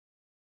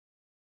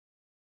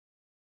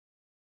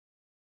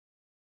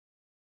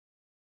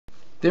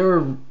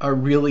There are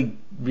really,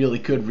 really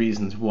good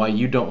reasons why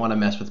you don't want to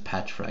mess with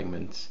patch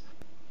fragments.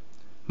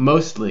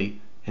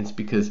 Mostly, it's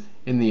because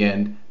in the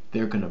end,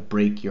 they're going to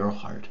break your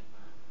heart.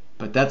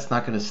 But that's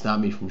not going to stop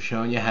me from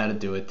showing you how to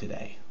do it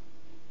today.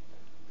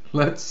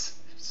 Let's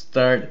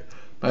start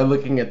by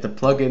looking at the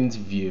plugins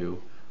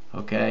view,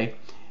 okay?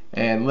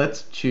 And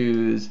let's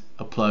choose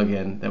a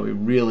plugin that we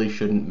really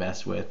shouldn't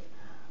mess with.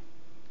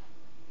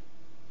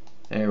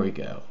 There we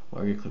go.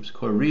 Eclipse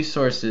Core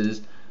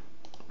Resources.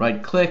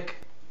 Right click,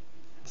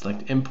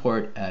 select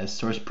Import as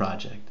Source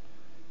Project.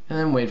 And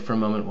then wait for a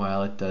moment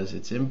while it does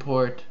its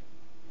import.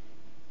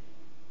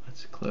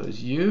 Let's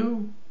close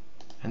U,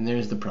 and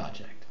there's the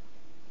project.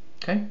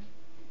 Okay?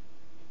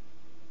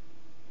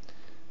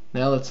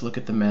 Now let's look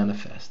at the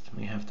manifest.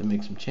 We have to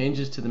make some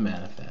changes to the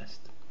manifest.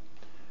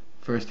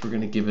 First, we're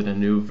going to give it a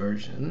new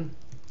version,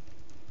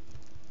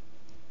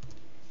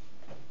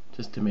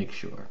 just to make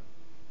sure.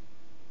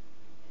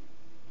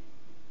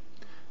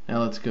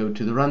 Now let's go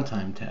to the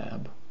Runtime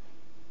tab,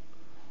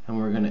 and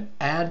we're going to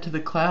add to the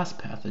class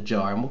path a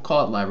jar, and we'll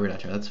call it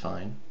library.jar, that's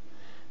fine.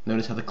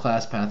 Notice how the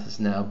class path has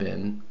now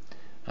been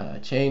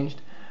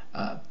changed.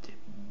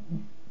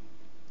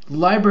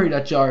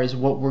 Library.jar is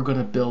what we're going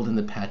to build in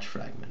the patch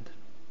fragment.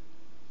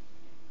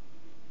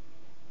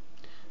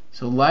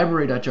 So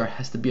library.jar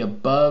has to be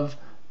above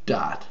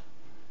dot,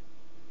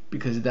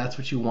 because that's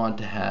what you want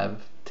to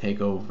have take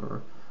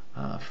over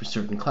for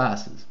certain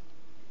classes.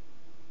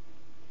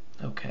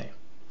 Okay.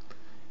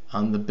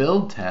 On the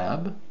build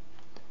tab,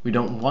 we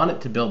don't want it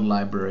to build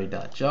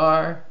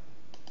library.jar.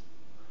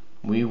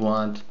 We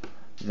want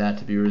that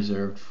to be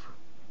reserved for,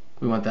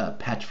 we want that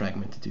patch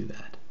fragment to do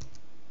that.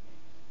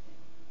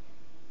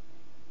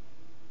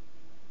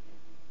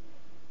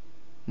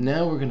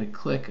 Now we're going to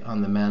click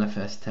on the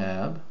manifest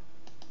tab,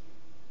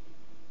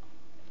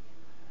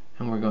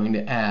 and we're going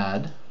to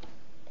add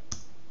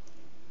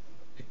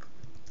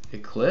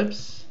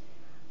Eclipse.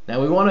 Now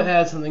we want to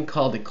add something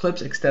called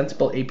Eclipse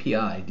Extensible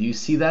API. Do you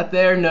see that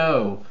there?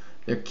 No.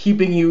 They're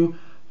keeping you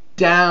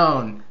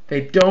down.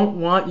 They don't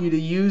want you to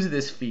use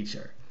this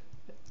feature.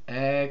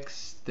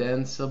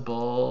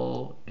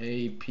 Extensible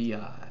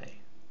API.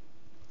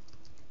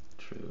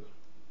 True.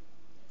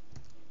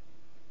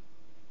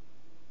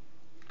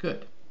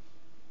 Good.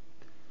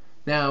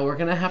 Now we're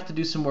going to have to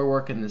do some more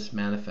work in this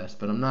manifest,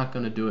 but I'm not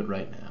going to do it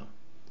right now.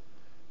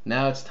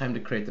 Now it's time to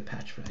create the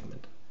patch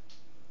fragment.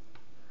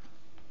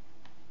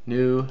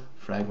 New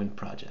fragment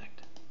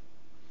project.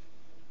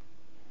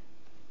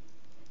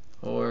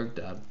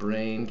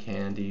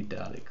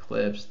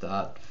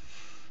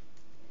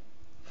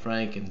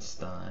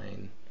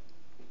 org.braincandy.eclipse.frankenstein.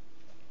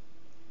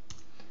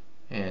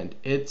 And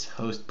its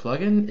host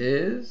plugin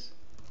is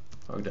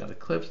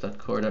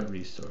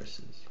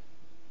org.eclipse.core.resources.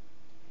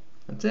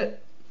 That's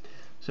it.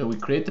 So we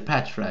create the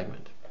patch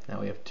fragment.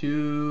 Now we have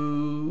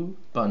two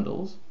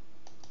bundles.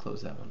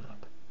 Close that one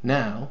up.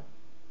 Now,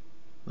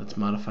 let's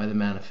modify the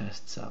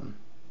manifest some.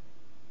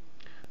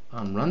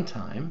 On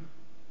runtime,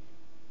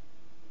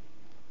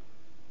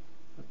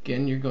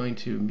 again, you're going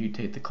to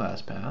mutate the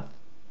class path,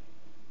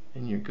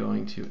 and you're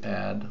going to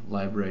add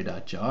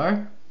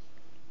library.jar.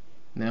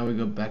 Now we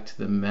go back to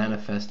the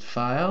manifest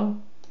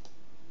file,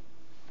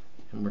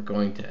 and we're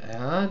going to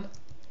add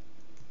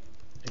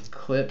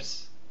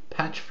Eclipse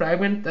Patch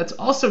Fragment. That's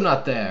also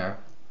not there.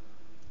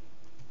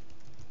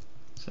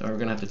 So we're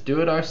going to have to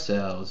do it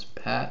ourselves.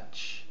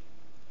 Patch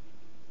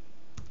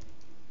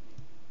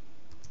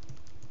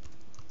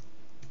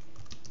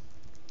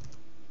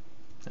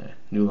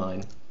new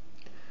line.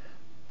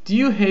 Do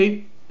you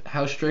hate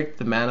how strict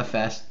the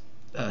manifest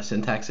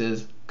syntax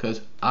is?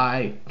 Because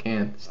I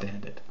can't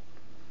stand it.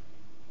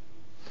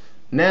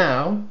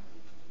 Now,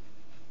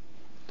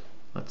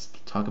 let's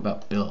talk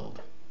about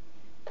build.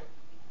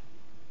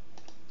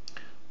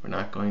 We're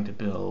not going to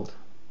build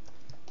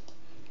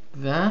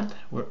that.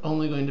 We're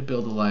only going to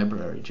build a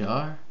library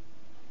jar.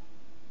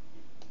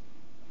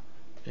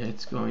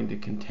 It's going to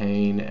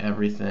contain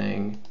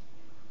everything.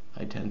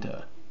 I tend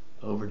to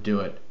overdo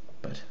it,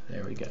 but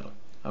there we go.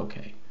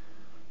 Okay.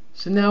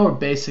 So now we're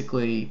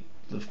basically,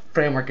 the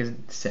framework is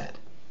set.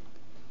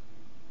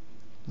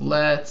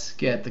 Let's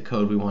get the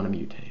code we want to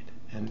mutate.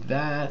 And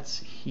that's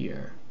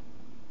here.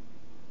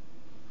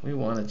 We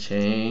want to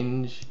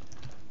change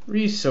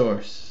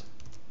resource.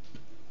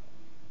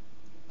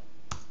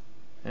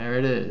 There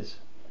it is.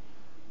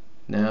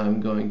 Now I'm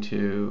going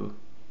to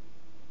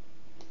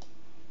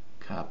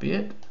copy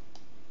it.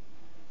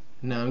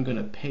 Now I'm going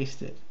to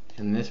paste it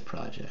in this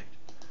project.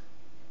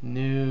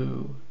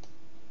 New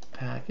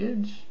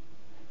package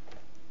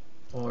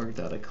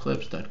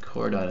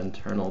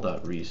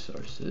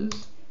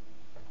org.eclipse.core.internal.resources.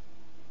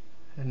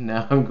 And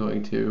now I'm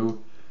going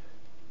to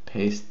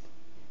paste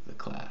the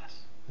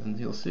class. And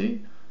you'll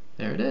see,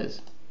 there it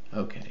is.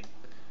 Okay,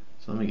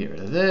 so let me get rid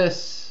of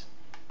this.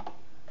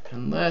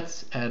 And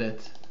let's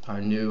edit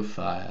our new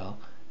file.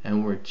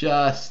 And we're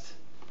just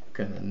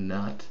gonna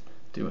not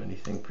do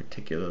anything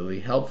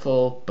particularly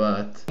helpful,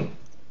 but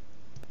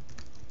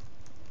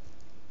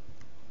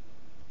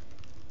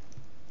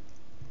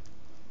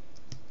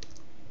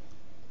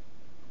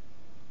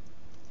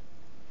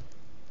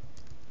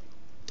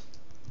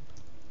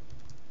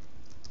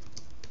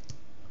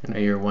Now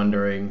you're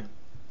wondering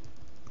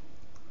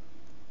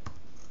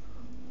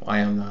why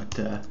I'm not,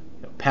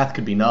 path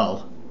could be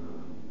null,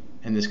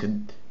 and this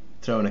could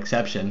throw an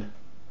exception,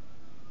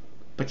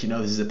 but you know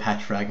this is a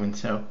patch fragment,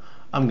 so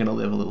I'm gonna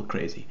live a little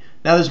crazy.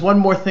 Now there's one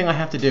more thing I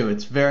have to do.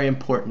 It's very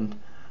important.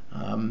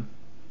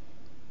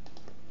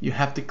 You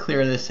have to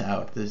clear this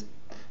out, this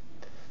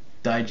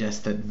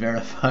digest that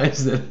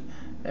verifies that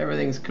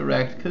everything's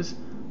correct, because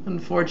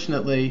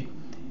unfortunately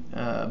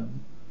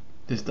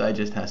this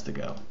digest has to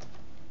go.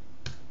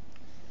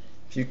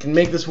 If you can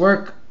make this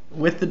work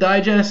with the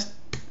digest,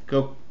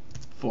 go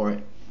for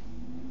it.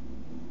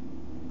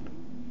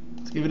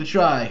 Let's give it a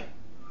try.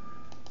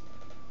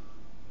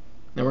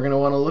 Now we're going to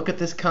want to look at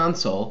this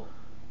console.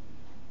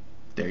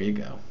 There you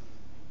go.